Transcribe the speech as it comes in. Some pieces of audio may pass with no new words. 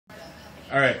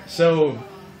Alright, so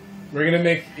we're gonna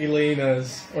make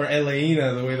Eleina's, or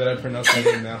Eleina, the way that I pronounce her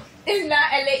name now. It's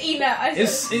not Eleina.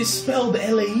 It's spelled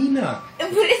Eleina. But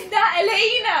it's not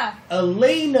Eleina.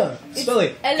 Eleina. Spell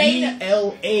it. Eleina.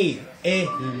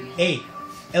 E-L-A-L-A.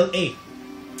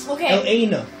 Okay.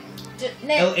 Eleina.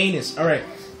 Next. Eleina's. Alright.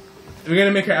 We're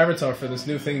gonna make her avatar for this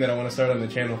new thing that I want to start on the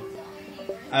channel.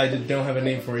 I don't have a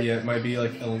name for it yet. It might be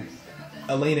like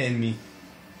Eleina and Me.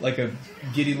 Like a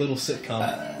giddy little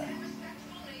sitcom.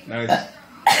 Nice.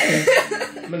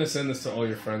 I'm gonna send this to all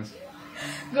your friends.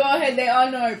 Go ahead, they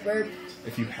all know I burp.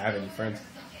 If you have any friends.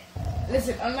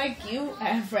 Listen, unlike you, I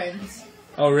have friends.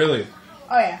 Oh, really?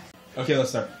 Oh, yeah. Okay, let's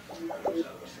start.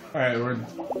 Alright, we're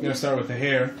gonna start with the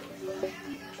hair.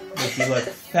 Make you look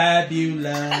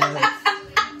fabulous.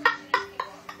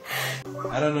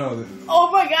 I don't know. Oh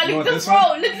my god, look at the pro!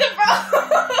 One? Look at the pro!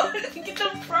 Look at the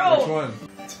pro! Which one?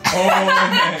 Oh,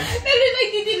 man. That looked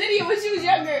like Didi Lydia when she was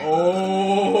younger.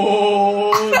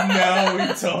 Oh, now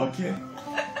we're talking.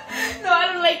 No, I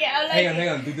don't like it. I like Hang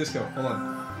on. Do disco. Hold on.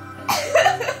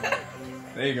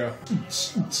 There you go.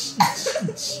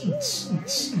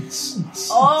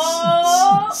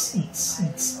 Oh!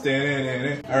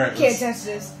 Alright. Can't touch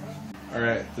this.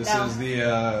 Alright, this is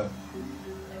the,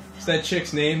 it's that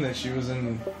chick's name that she was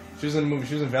in the movie.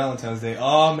 She was in Valentine's Day.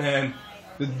 Oh, man.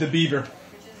 The Bieber.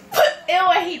 Ew,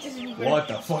 I hate this Bieber. What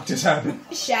the fuck just happened?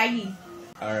 Shaggy.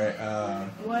 Alright,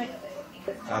 What?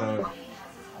 I don't...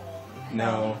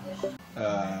 No.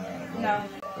 No.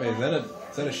 Wait, is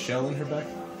that a shell in her back?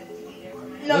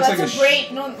 No, Looks that's like a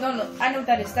braid. No. I know what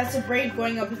that is. That's a braid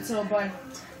going up into a bun.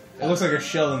 It looks like a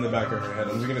shell in the back of her head.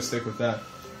 I'm just gonna stick with that.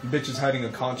 The bitch is hiding a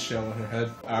conch shell in her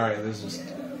head. Alright, this is...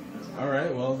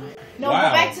 Alright, well... No, wow.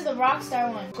 Go back to the Rockstar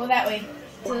one. Go that way.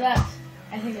 To the left.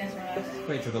 I think that's my left.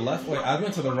 Wait, to the left? Wait, I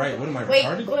went to the right. What am I,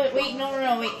 retarded? Wait, no,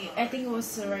 wait. I think it was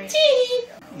to the right.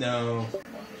 No.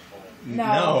 No.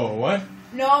 No, what?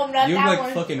 No, not You look that like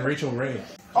one. fucking Rachel Ray.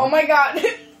 Oh my god.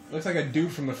 Looks like a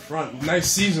dude from the front. Nice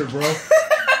Caesar, bro.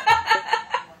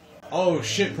 Oh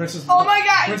shit, Princess. Oh my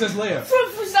god. Princess Leia.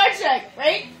 From Star Trek,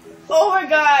 right? Oh my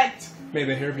god. May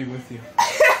the hair be with you.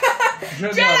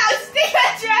 Dreadlocks, stay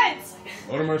on dreads.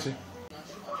 Lord of mercy.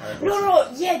 Right, No,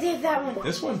 yeah, did that one.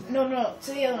 This one? No,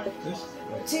 to the other one. This?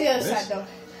 Wait, To the other side, though.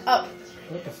 Up.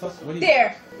 What the fuck? What do you...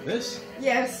 There. This?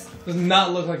 Yes. Does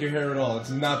not look like your hair at all. It's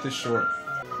not this short.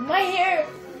 My hair.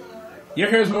 Your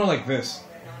hair is more like this.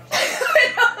 That's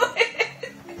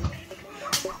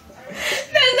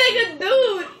like a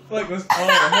dude. Like this. Oh,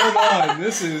 hold on.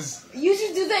 This is... You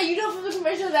should do that. You know from the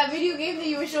commercial of that video game that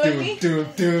you were showing me? Doom.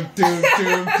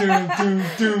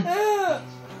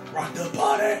 Rock the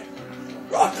party.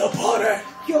 Rock the party.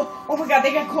 Yo, oh my god,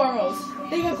 they got cornrows.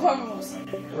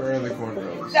 Where are the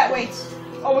cornrows? That way.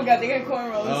 Oh my god, they got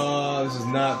cornrows. Oh,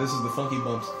 this is the funky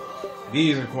bumps.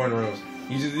 These are cornrows.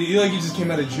 You just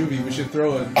came out of juvie. We should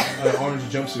throw an orange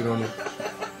jumpsuit on you.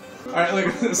 Alright,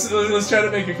 let's try to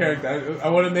make a character. I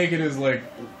want to make it as, like,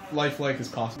 lifelike as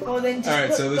possible. Well, then just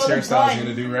Alright, so this hairstyle is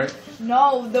gonna do, right?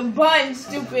 No, the bun,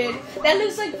 stupid. That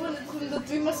looks like from the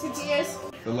Three Musketeers.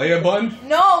 The Leia bun?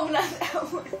 No, not that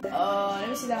one. Let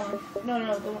me see that one.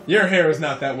 No, the one. Your hair is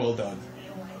not that well done.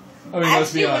 I mean,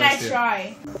 let's be honest when I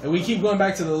try. And we keep going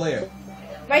back to the Leia.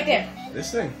 Right there.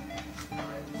 This thing.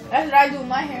 That's what I do with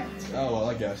my hair. Oh, well,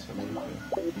 I guess.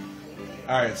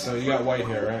 Alright, so you got white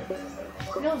hair,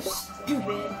 right? No,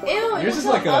 stupid. Ew, Yours is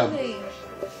so like ugly.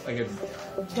 a...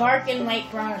 Dark and light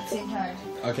brown at the same time.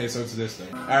 Okay, so it's this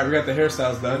thing. Alright, we got the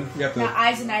hairstyles done. We got the... Now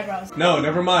eyes and eyebrows. No,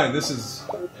 never mind. This is...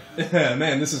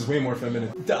 Man, this is way more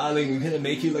feminine. Darling, we're gonna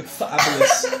make you look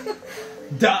fabulous. Ew,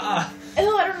 I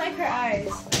don't like her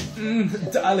eyes.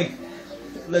 Darling,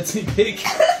 let me pick.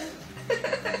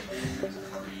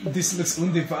 This looks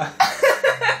wonderful.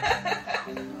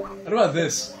 What about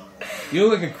this? You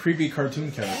look like a creepy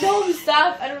cartoon character. No,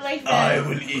 stop. I don't like that. I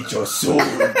will eat your soul.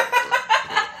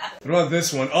 What about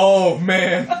this one? Oh,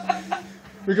 man.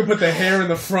 We could put the hair in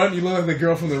the front. You look like the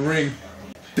girl from The Ring.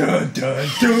 Dun, dun,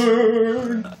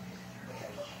 dun.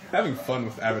 Having fun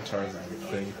with avatars is a good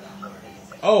thing.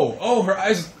 Oh, her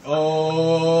eyes.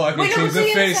 Oh, I can change the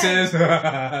faces.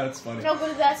 That's funny. No, go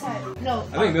to that side. No.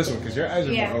 I think this one, because your eyes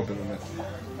are more open than that.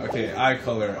 Okay, eye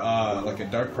color. Like a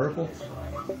dark purple?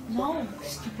 No,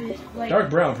 stupid. Like, dark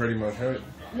brown, pretty much, right?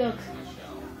 Look.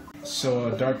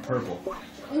 So, dark purple.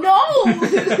 No!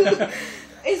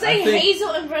 It's like hazel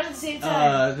and brown at the same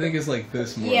time. I think it's like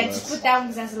this more or Yeah, less. just put that one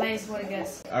because that's the lightest one, I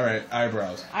guess. Alright,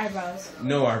 eyebrows. Eyebrows.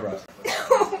 No eyebrows.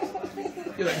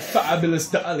 You're like fabulous,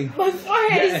 darling. My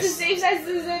forehead is the same size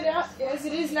as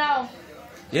it is now.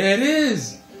 Yeah, it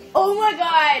is. Oh my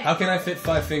god! How can I fit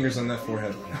 5 fingers on that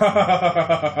forehead?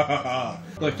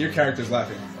 Look, your character's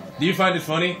laughing. Do you find it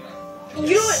funny?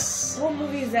 You know what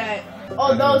movie is that?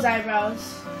 Oh, those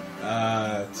eyebrows.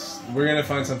 We're gonna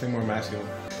find something more masculine.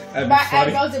 My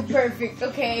eyebrows are perfect,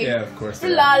 okay? Yeah, of course.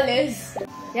 Flawless.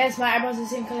 Yes, my eyebrows are the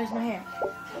same color as my hair.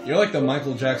 You're like the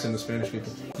Michael Jackson of Spanish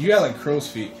people. You got like crow's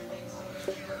feet.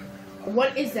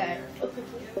 What is that?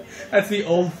 That's the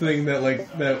old thing that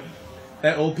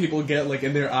that old people get like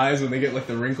in their eyes when they get like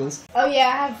the wrinkles. Oh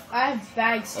yeah, I have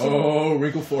bags too. Oh,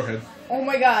 wrinkle forehead. Oh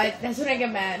my god, that's when I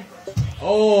get mad.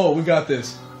 Oh, we got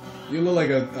this. You look like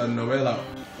a novela.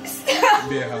 Stop.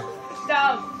 Vieja.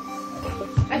 Stop.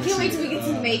 I can't wait till we get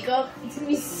to makeup. It's gonna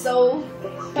be so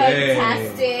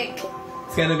fantastic.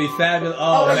 It's gonna be fabulous.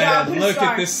 Oh, my man, God, look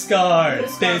at this scar. Put a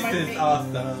scar on This my is face.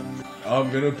 awesome.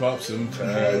 I'm gonna pop some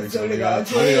tags. Only Only got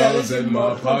got $20 in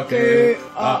my pocket.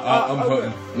 I'm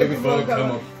hunting, looking for a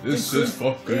come up. This is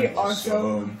fucking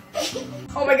awesome.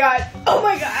 Oh my god. Oh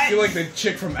my god. You're like the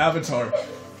chick from Avatar.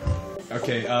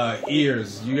 Okay,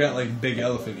 ears. You got like big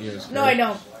elephant ears. No, I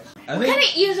don't. I What think, kind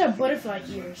of ears are butterfly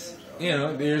ears? you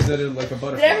know, the ears that are like a Did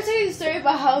butterfly. I ever tell you the story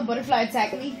about how a butterfly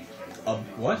attacked me? A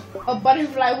what? A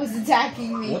butterfly was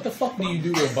attacking me. What the fuck do you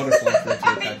do to a butterfly for it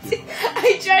to attack you?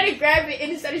 I tried to grab it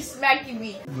and it started smacking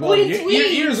me. Well, With your its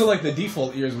wings. ears are like the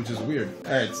default ears, which is weird.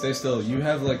 Alright, stay still. You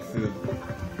have like the...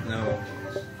 No.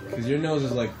 Because your nose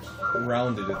is like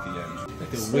rounded at the end.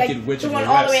 Like the Wicked Like Witch the of one the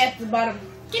all the way West. at the bottom.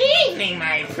 Good evening,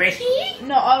 my pretty.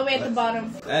 No, all the way at the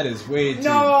bottom. That is way too...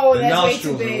 No, the that's way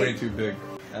nostrils too big. are way too big.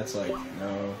 That's like...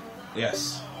 No.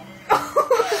 Yes.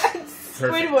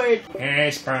 Squidward. Hey,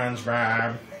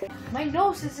 SpongeBob. My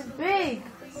nose isn't big.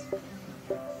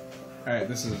 Alright,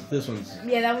 this one's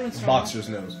Yeah, that one's strong. Boxer's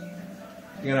nose.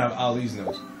 You're gonna have Ali's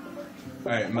nose.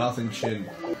 Alright, mouth and chin.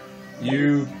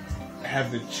 You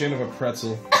have the chin of a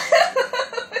pretzel. Does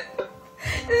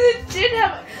the chin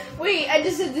have... Wait, I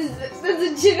just said does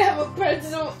the chin have a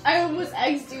pretzel? I almost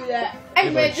asked you that. I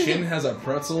If a meant chin has a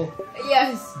pretzel,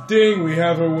 Yes. ding, we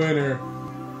have a winner.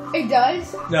 It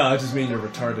does? No, that just means you're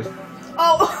retarded.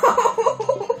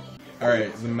 Oh.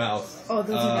 Alright, the mouth. Oh,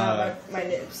 those are not my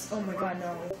lips. Oh my god,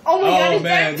 no. Oh my god, Oh it's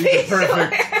man, that these are big.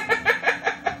 perfect.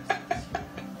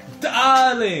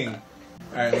 Darling!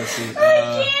 Alright, let's see.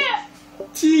 Yeah.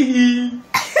 Tee.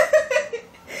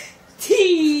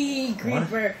 Tea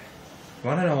creeper.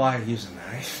 Wanna know why I use a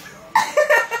knife?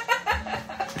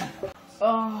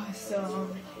 Oh, so.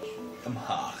 I'm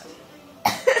hot.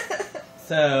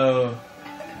 So,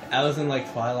 I was in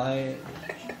like Twilight,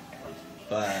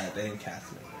 but they didn't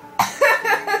cast me.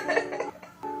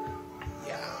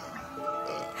 Yeah.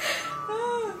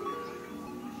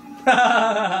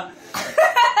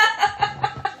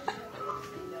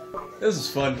 This is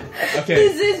fun. Okay.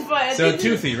 This is fun. So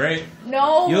Toothy, right?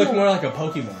 No. You look more like a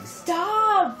Pokemon.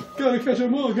 Stop. Gotta catch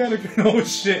 'em all. Gotta. Oh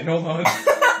shit! Hold on.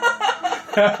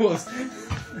 That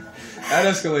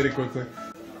escalated quickly.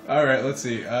 All right, let's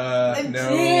see. No.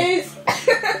 Yes.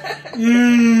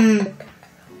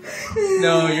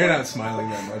 No, you're not smiling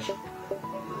that much.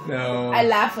 No. I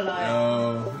laugh a lot.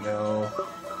 No.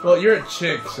 Well, you're a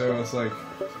chick, so it's like.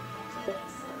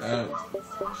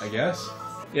 I guess.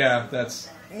 Yeah, that's.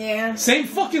 Yeah. Same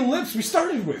fucking lips we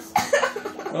started with.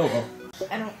 Oh well.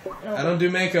 I I don't do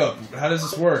makeup. How does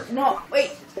this work? No,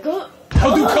 wait. Go.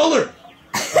 How do color?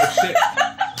 Oh shit.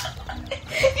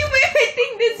 You made me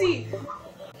think dizzy.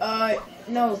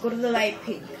 No. Go to the light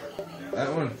pink.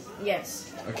 That one.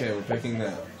 Yes. Okay, we're picking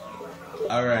that.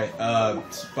 Alright,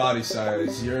 body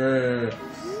size. You're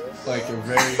like a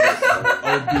very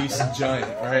obese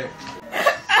giant, right?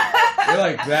 You're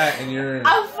like that, and you're...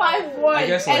 I'm 5'1", I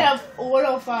guess, and like- I'm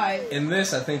 105. In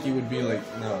this, I think you would be like,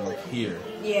 no, like here.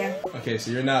 Yeah. Okay,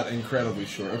 so you're not incredibly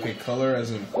short. Okay, color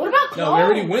as in... What about clothes? No, we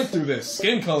already went through this.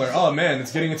 Skin color. Oh man,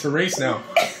 it's getting into race now.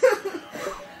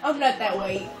 I'm not that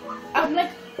white. I'm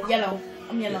like yellow.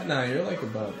 I'm yellow. Nah, you're like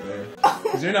about there.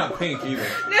 Because you're not pink either.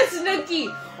 That's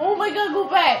Snooki. Oh my god, go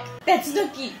back. That's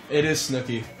Snooki. It is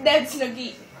Snooki. That's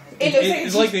Snooki. It looks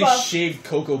It's like like they cheese puff. shaved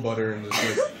cocoa butter and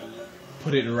just like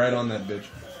put it right on that bitch.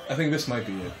 I think this might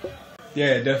be it.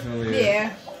 Yeah, it definitely is.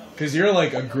 Yeah. Because you're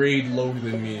like a grade lower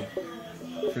than me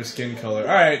for skin color.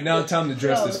 Alright, now time to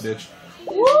dress this bitch.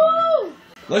 Woo!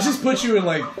 Let's just put you in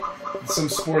like some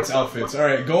sports outfits.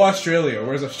 Alright, go Australia.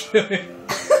 Where's Australia?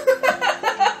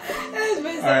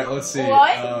 Alright, let's see.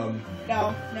 What? No.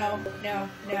 No.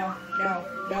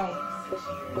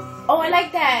 Oh, I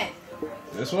like that.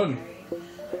 This one.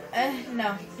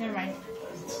 No, never mind.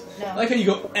 No. I like how you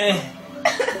go, eh.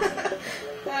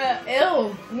 Ew,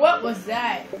 what was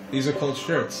that? These are called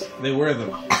shirts. They wear them.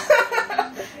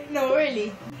 No,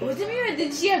 really. Was it me or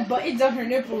did she have buttons on her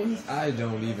nipples? I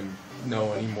don't even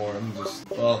know anymore. I'm just.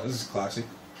 Well, this is classic.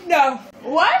 No.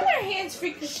 Why are their hands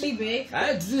freakishly big?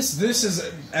 This is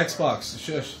Xbox.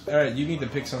 Shush. All right, you need to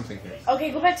pick something here.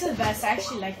 Okay, go back to the vest. I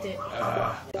actually liked it.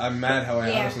 I'm mad how I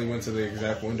Yeah. honestly went to the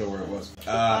exact window where it was.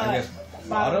 I guess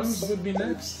bottoms would be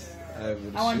next. I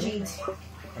want assume. jeans.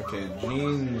 Okay,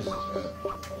 jeans.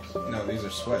 No, these are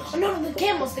sweats. Oh no, the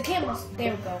camels, the camels.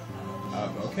 There we go.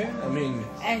 Okay, I mean,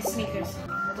 And sneakers.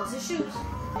 Those are shoes.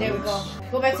 There we go.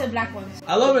 Go back to the black ones.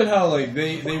 I love it how like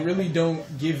they really don't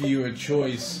give you a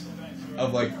choice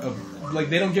of like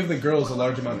they don't give the girls a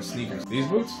large amount of sneakers. These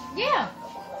boots? Yeah.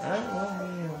 Alright,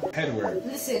 well, headwear.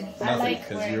 Listen, I Nothing, like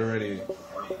because wearing- you're already.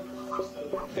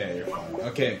 Yeah, you're fine.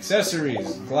 Okay,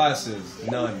 accessories, glasses,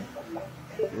 none.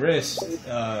 Wrist,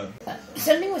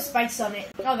 something with spikes on it.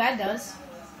 Oh, that does.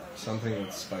 something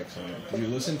with spikes on it. Do you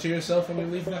listen to yourself when you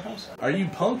leave the house? Are you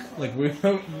punk? Like we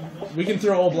can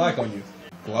throw all black on you.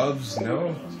 Gloves,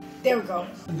 no. There we go.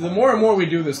 The more and more we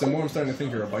do this, the more I'm starting to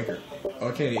think you're a biker.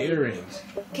 Okay, earrings.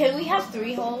 Can we have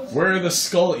 3 holes? Where are the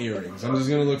skull earrings? I'm just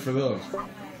gonna look for those.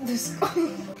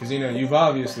 Because, you know, you've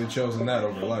obviously chosen that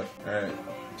over life. Alright,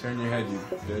 turn your head, you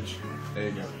bitch. There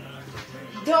you go.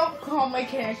 Don't call my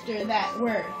character that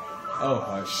word. Oh,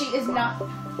 hush. She is not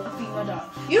a female dog.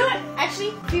 You know what?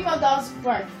 Actually, female dogs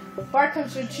bark. Bark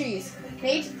comes from trees.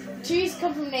 Trees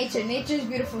come from nature. Nature is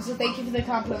beautiful, so thank you for the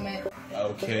compliment.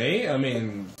 Okay, I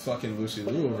mean, fucking Lucy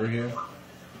Lou over here.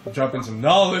 Dropping some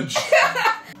knowledge.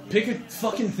 Pick a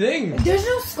fucking thing. There's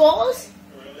no skulls?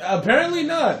 Apparently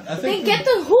not. I Then think. get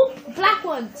the hoop black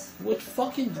ones. What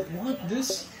fucking. What?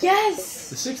 This? Yes.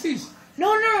 The 60s?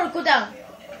 No, go down.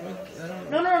 What? I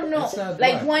don't No. That's not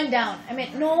Like black. one down. I mean,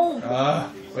 no.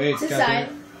 Wait, To the goddamn side.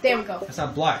 it. There we go. That's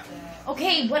not black.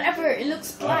 Okay, whatever. It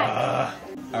looks black.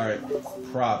 Alright,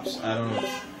 props. I don't know.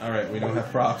 Alright, we don't have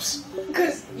props.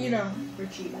 Because, you know, we're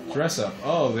cheap. Dress up.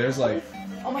 Oh, there's like.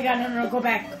 Oh my god, no, go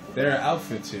back. There are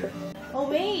outfits here. Oh,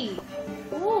 wait.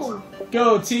 Ooh.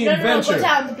 Go, Team No, Venture! go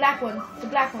down. The black one. The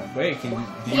black one. Wait, do you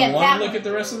Yeah, want that to look one. at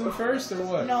the rest of them first, or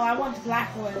what? No, I want the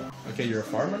black one. Okay, you're a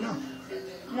farmer now?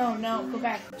 No, go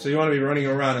back. So you want to be running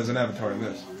around as an avatar in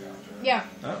this? Yeah.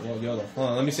 Oh, well, YOLO. Hold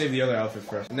on, let me save the other outfit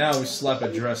first. Now we slap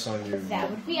a dress on you. That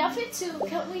would be outfit 2.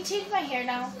 Can we change my hair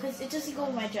now? Because it doesn't go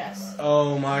with my dress.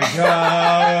 Oh my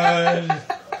god!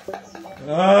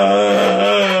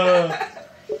 Ah,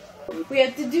 We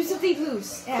have to do something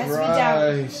loose. It has to be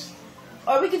down. Christ.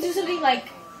 Or we could do something like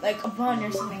a bun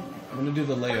or something. I'm gonna do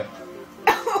the layup.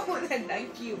 Oh, that's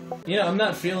not cute. Yeah, I'm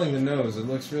not feeling the nose. It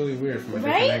looks really weird from a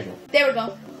different Right? angle. There we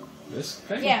go. This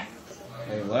thing? Yeah.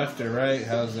 Hey, left or right?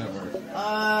 How does that work?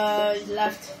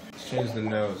 Left. Let's change the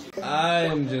nose.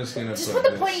 I'm just gonna Just put put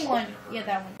the this. pointy one. Yeah,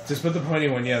 that one. Just put the pointy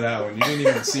one. Yeah, that one. You didn't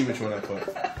even see which one I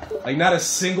put. Like, not a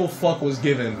single fuck was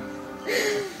given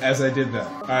as I did that.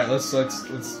 All right, let's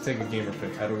take a gamer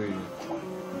pick. How do we?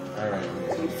 All right.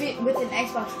 Fit with an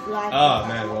Xbox Live. Oh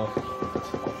man, well,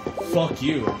 fuck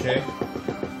you. Okay.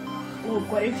 Well,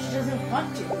 what if she doesn't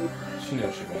want to? She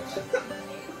knows she wants.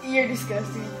 You're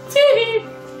disgusting.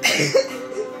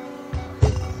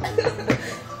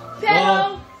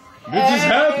 Well, bitch is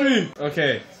happy.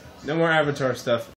 Okay, no more Avatar stuff.